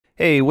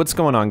Hey, what's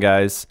going on,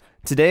 guys?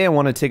 Today I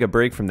want to take a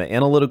break from the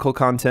analytical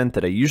content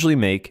that I usually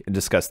make and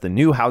discuss the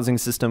new housing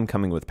system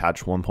coming with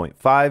patch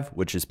 1.5,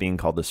 which is being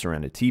called the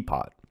Serenitea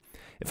Pot.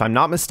 If I'm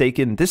not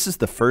mistaken, this is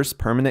the first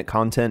permanent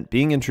content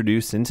being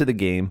introduced into the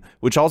game,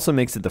 which also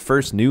makes it the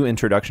first new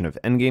introduction of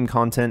Endgame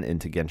content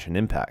into Genshin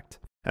Impact.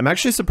 I'm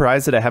actually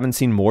surprised that I haven't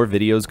seen more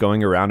videos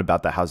going around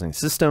about the housing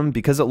system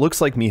because it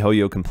looks like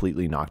Mihoyo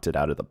completely knocked it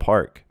out of the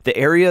park. The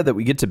area that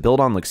we get to build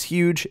on looks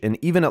huge, and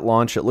even at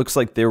launch it looks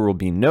like there will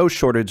be no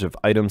shortage of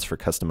items for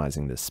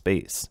customizing this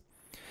space.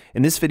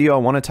 In this video I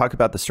want to talk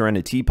about the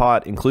Serenitea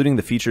Pot, including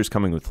the features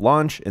coming with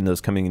launch and those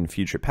coming in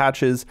future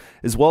patches,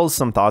 as well as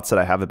some thoughts that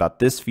I have about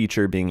this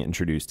feature being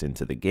introduced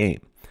into the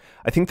game.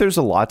 I think there's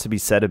a lot to be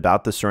said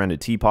about the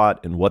Serenitea Pot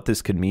and what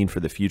this could mean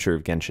for the future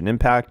of Genshin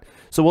Impact,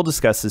 so we'll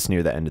discuss this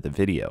near the end of the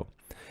video.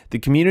 The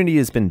community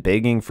has been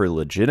begging for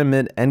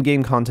legitimate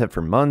endgame content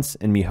for months,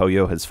 and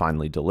Mihoyo has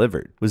finally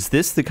delivered. Was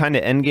this the kind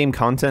of endgame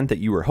content that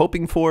you were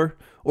hoping for?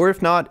 Or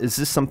if not, is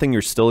this something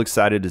you're still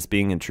excited is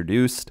being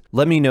introduced?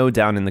 Let me know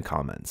down in the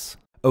comments.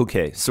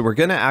 Okay, so we're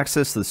going to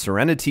access the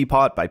Serenitea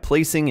Pot by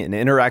placing and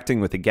interacting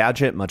with a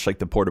gadget much like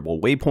the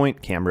portable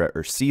waypoint, camera,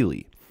 or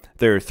Sealy.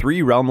 There are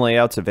 3 realm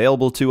layouts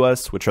available to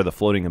us, which are the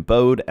Floating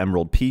Abode,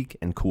 Emerald Peak,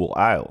 and Cool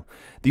Isle.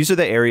 These are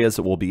the areas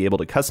that we'll be able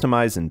to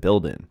customize and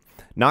build in.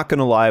 Not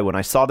gonna lie, when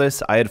I saw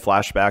this, I had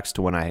flashbacks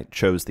to when I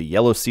chose the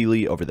yellow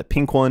Sealy over the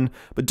pink one,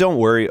 but don't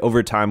worry,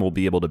 over time we'll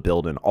be able to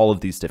build in all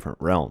of these different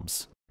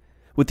realms.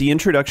 With the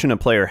introduction of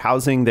player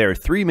housing, there are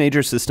 3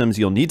 major systems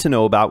you'll need to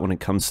know about when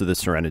it comes to the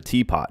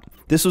Serenitea Pot.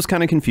 This was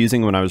kind of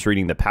confusing when I was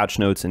reading the patch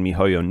notes in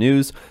Mihoyo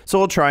News, so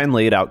I'll try and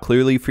lay it out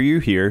clearly for you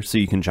here so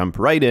you can jump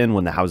right in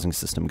when the housing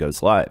system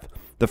goes live.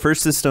 The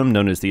first system,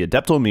 known as the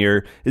Adeptal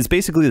Mirror, is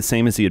basically the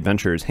same as the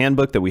Adventurer's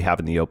Handbook that we have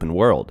in the open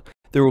world.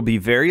 There will be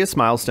various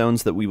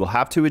milestones that we will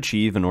have to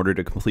achieve in order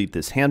to complete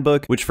this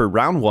handbook, which for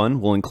round 1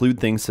 will include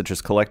things such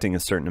as collecting a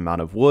certain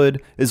amount of wood,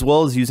 as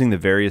well as using the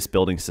various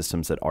building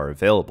systems that are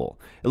available.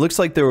 It looks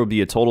like there will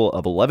be a total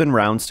of 11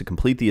 rounds to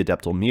complete the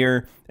Adeptal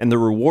Mirror, and the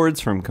rewards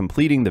from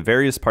completing the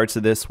various parts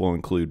of this will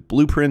include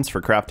blueprints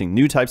for crafting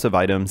new types of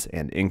items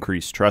and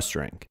increased trust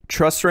rank.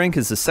 Trust rank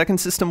is the second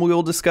system we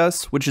will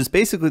discuss, which is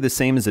basically the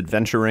same as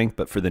adventure rank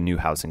but for the new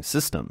housing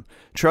system.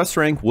 Trust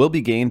rank will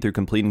be gained through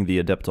completing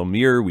the Adeptal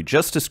Mirror we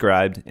just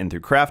described, and through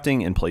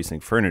crafting and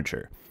placing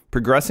furniture.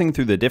 Progressing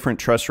through the different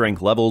trust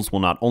rank levels will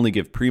not only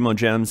give primo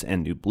gems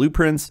and new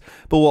blueprints,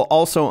 but will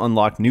also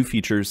unlock new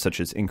features such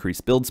as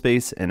increased build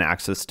space and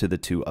access to the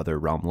 2 other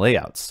realm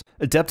layouts.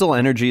 Adeptal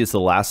energy is the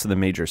last of the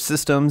major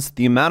systems.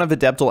 The amount of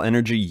adeptal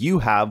energy you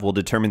have will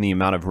determine the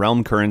amount of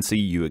realm currency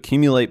you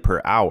accumulate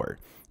per hour.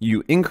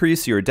 You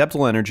increase your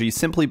adeptal energy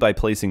simply by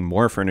placing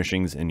more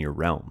furnishings in your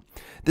realm.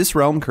 This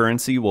realm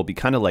currency will be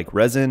kind of like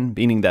resin,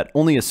 meaning that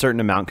only a certain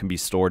amount can be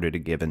stored at a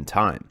given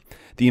time.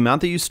 The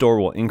amount that you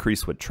store will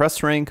increase with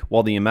trust rank,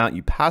 while the amount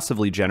you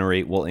passively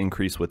generate will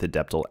increase with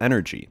adeptal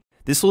energy.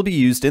 This will be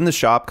used in the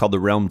shop called the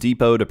Realm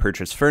Depot to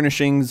purchase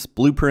furnishings,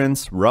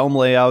 blueprints, realm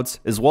layouts,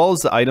 as well as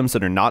the items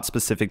that are not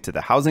specific to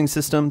the housing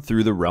system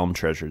through the Realm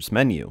Treasures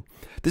menu.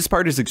 This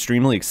part is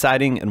extremely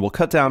exciting and will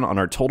cut down on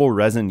our total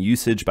resin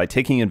usage by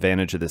taking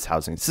advantage of this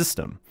housing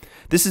system.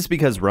 This is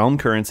because realm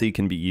currency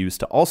can be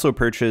used to also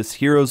purchase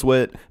Hero's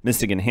Wit,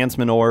 Mystic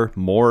Enhancement Ore,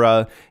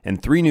 Mora,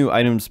 and 3 new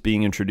items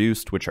being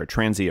introduced, which are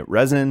Transient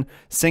Resin,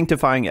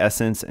 Sanctifying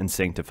Essence, and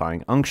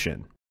Sanctifying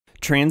Unction.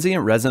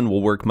 Transient resin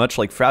will work much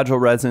like fragile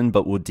resin,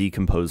 but will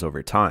decompose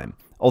over time.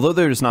 Although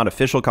there is not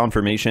official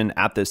confirmation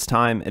at this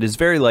time, it is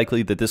very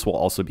likely that this will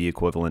also be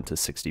equivalent to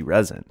 60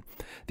 resin.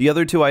 The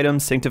other 2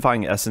 items,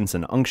 Sanctifying Essence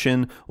and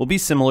Unction, will be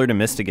similar to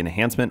Mystic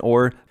Enhancement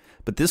Ore,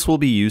 but this will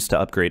be used to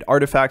upgrade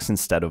artifacts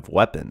instead of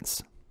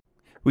weapons.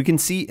 We can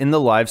see in the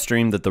live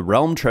stream that the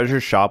Realm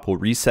Treasure Shop will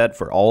reset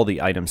for all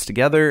the items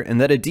together,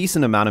 and that a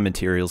decent amount of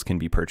materials can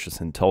be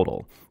purchased in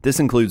total. This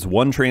includes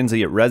 1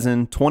 Transient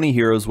Resin, 20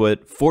 Hero's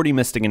Wit, 40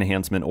 Mystic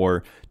Enhancement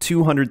Ore,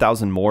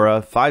 200,000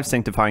 Mora, 5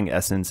 Sanctifying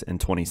Essence,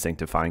 and 20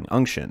 Sanctifying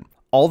Unction.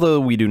 Although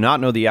we do not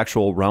know the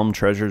actual Realm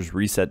Treasure's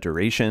reset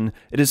duration,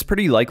 it is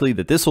pretty likely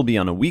that this will be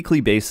on a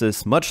weekly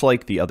basis, much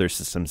like the other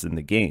systems in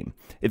the game.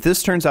 If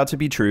this turns out to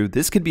be true,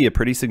 this could be a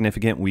pretty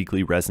significant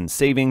weekly resin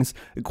savings,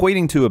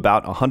 equating to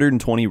about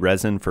 120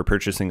 resin for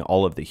purchasing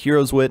all of the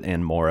Hero's Wit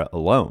and Mora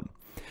alone.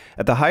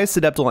 At the highest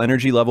adeptal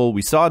energy level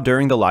we saw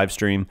during the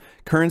livestream,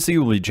 currency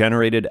will be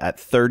generated at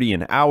 30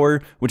 an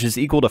hour, which is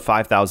equal to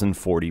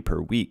 5,040 per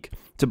week.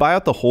 To buy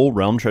out the whole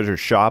Realm Treasure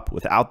shop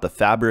without the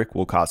fabric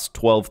will cost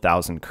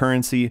 12,000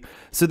 currency,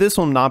 so this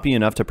will not be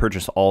enough to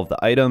purchase all of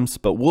the items,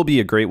 but will be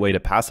a great way to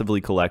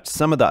passively collect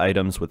some of the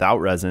items without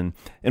resin,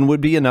 and would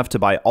be enough to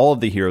buy all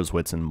of the Hero's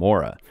Wits and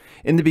Mora.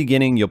 In the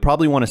beginning, you'll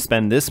probably want to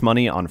spend this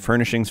money on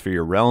furnishings for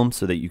your realm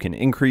so that you can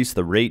increase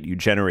the rate you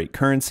generate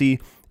currency,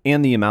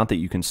 and the amount that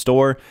you can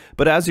store,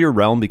 but as your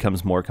realm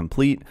becomes more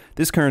complete,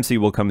 this currency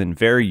will come in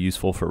very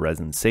useful for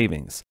resin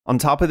savings. On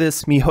top of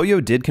this,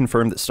 Mihoyo did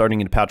confirm that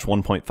starting in patch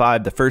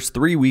 1.5, the first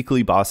 3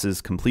 weekly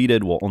bosses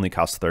completed will only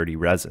cost 30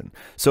 resin.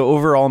 So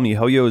overall,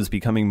 Mihoyo is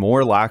becoming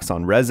more lax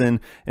on resin,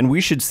 and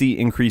we should see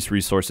increased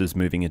resources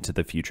moving into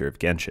the future of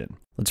Genshin.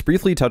 Let's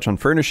briefly touch on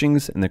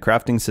furnishings and the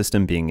crafting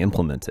system being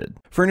implemented.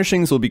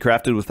 Furnishings will be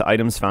crafted with the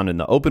items found in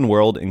the open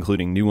world,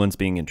 including new ones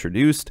being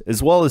introduced,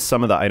 as well as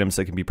some of the items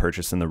that can be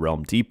purchased in the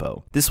Realm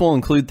Depot. This will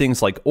include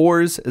things like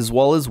ores, as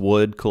well as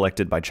wood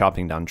collected by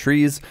chopping down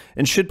trees,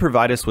 and should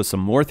provide us with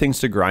some more things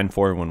to grind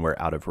for when we're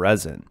out of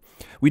resin.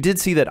 We did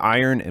see that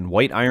iron and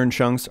white iron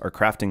chunks are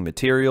crafting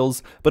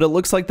materials, but it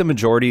looks like the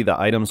majority of the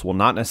items will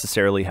not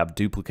necessarily have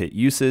duplicate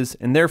uses,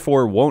 and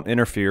therefore won't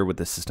interfere with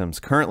the systems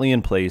currently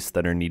in place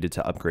that are needed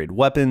to upgrade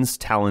weapons,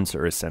 talents,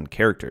 or ascend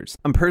characters.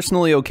 I'm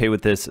personally okay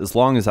with this as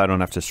long as I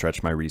don't have to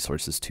stretch my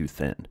resources too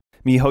thin.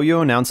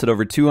 Mihoyo announced that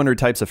over 200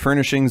 types of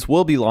furnishings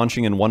will be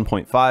launching in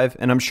 1.5,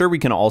 and I'm sure we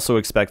can also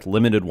expect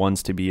limited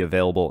ones to be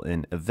available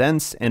in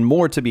events and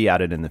more to be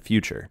added in the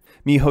future.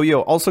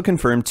 Mihoyo also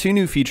confirmed 2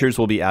 new features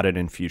will be added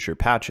in future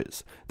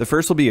patches. The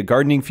first will be a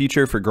gardening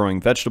feature for growing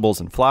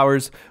vegetables and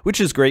flowers, which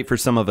is great for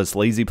some of us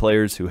lazy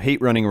players who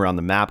hate running around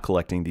the map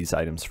collecting these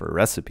items for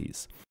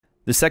recipes.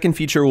 The second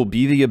feature will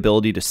be the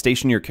ability to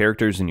station your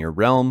characters in your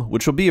realm,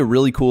 which will be a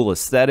really cool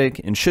aesthetic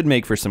and should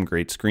make for some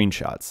great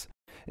screenshots.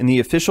 In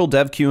the official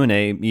dev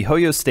Q&A,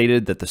 Mihoyo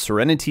stated that the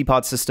Serenitea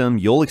Pot system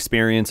you'll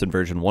experience in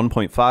version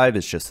 1.5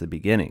 is just the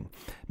beginning.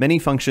 Many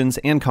functions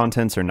and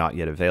contents are not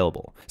yet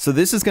available. So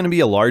this is going to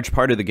be a large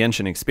part of the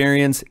Genshin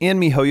experience, and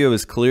Mihoyo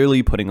is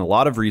clearly putting a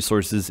lot of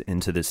resources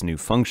into this new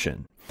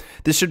function.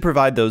 This should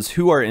provide those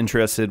who are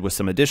interested with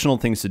some additional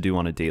things to do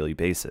on a daily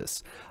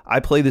basis. I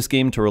play this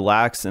game to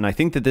relax, and I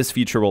think that this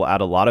feature will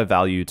add a lot of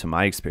value to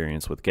my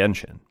experience with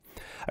Genshin.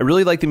 I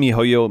really like that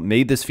Mihoyo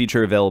made this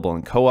feature available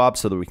in co-op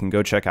so that we can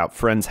go check out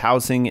friends'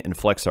 housing and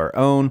flex our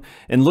own,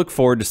 and look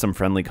forward to some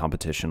friendly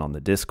competition on the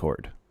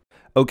Discord.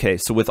 Okay,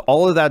 so with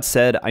all of that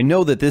said, I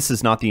know that this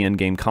is not the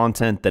endgame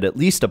content that at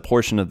least a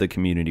portion of the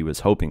community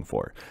was hoping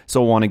for,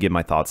 so I want to give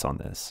my thoughts on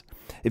this.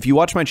 If you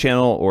watch my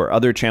channel or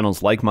other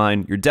channels like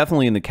mine, you're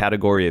definitely in the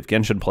category of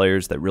Genshin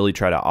players that really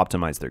try to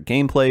optimize their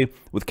gameplay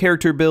with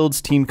character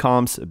builds, team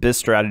comps, abyss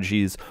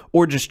strategies,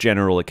 or just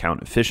general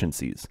account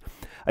efficiencies.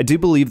 I do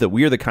believe that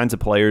we are the kinds of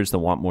players that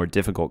want more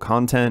difficult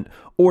content,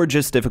 or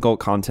just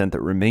difficult content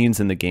that remains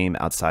in the game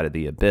outside of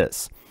the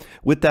abyss.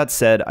 With that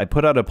said, I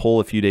put out a poll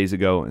a few days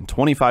ago, and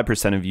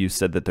 25% of you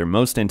said that their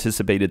most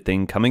anticipated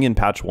thing coming in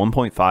patch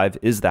 1.5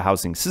 is the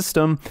housing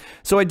system,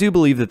 so I do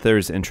believe that there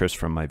is interest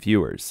from my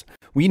viewers.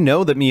 We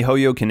know that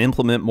Mihoyo can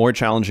implement more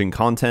challenging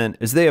content,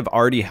 as they have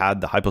already had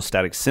the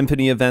Hypostatic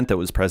Symphony event that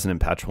was present in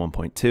patch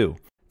 1.2.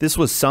 This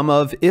was some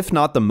of, if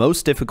not the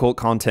most difficult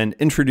content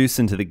introduced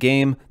into the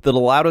game that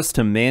allowed us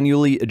to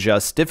manually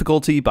adjust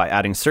difficulty by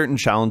adding certain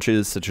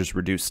challenges such as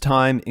reduced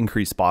time,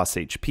 increased boss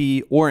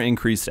HP, or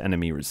increased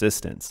enemy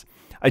resistance.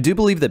 I do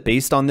believe that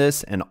based on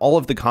this and all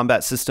of the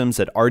combat systems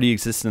that already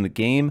exist in the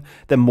game,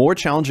 that more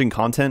challenging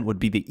content would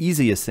be the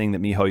easiest thing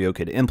that Mihoyo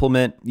could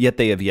implement, yet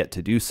they have yet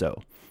to do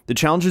so. The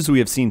challenges we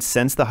have seen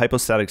since the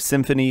Hypostatic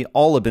Symphony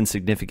all have been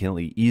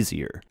significantly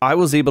easier. I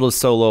was able to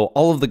solo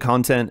all of the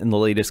content in the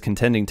latest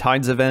Contending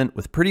Tides event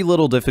with pretty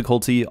little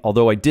difficulty,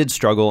 although I did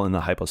struggle in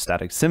the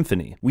Hypostatic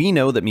Symphony. We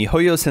know that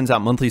Mihoyo sends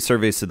out monthly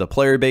surveys to the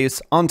player base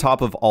on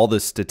top of all the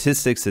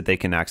statistics that they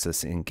can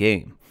access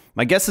in-game.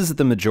 My guess is that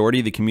the majority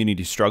of the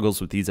community struggles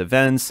with these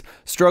events,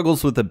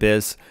 struggles with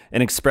Abyss,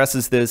 and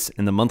expresses this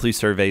in the monthly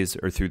surveys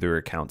or through their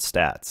account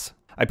stats.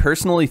 I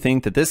personally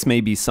think that this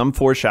may be some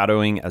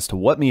foreshadowing as to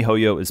what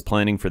Mihoyo is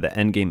planning for the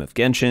endgame of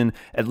Genshin,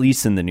 at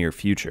least in the near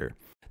future.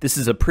 This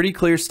is a pretty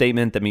clear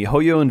statement that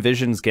Mihoyo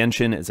envisions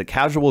Genshin as a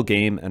casual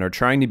game and are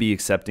trying to be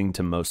accepting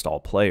to most all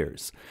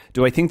players.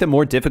 Do I think that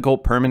more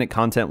difficult permanent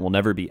content will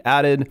never be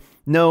added?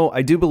 No,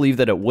 I do believe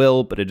that it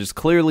will, but it is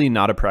clearly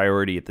not a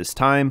priority at this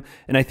time,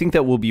 and I think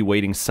that we'll be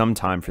waiting some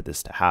time for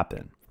this to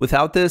happen.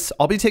 Without this,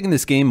 I'll be taking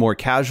this game more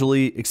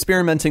casually,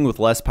 experimenting with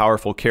less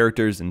powerful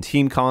characters and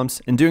team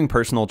comps, and doing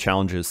personal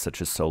challenges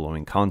such as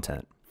soloing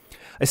content.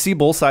 I see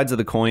both sides of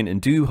the coin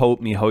and do hope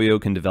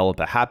Mihoyo can develop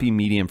a happy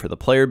medium for the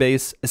player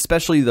base,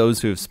 especially those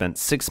who have spent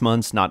 6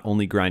 months not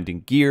only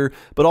grinding gear,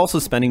 but also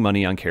spending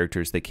money on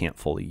characters they can't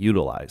fully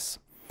utilize.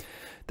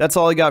 That's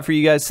all I got for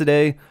you guys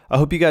today. I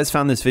hope you guys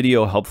found this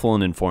video helpful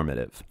and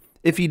informative.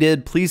 If you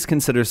did, please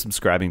consider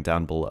subscribing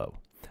down below.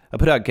 I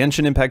put out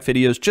Genshin Impact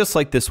videos just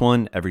like this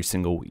one every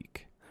single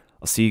week.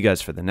 I'll see you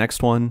guys for the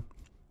next one.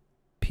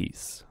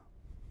 Peace.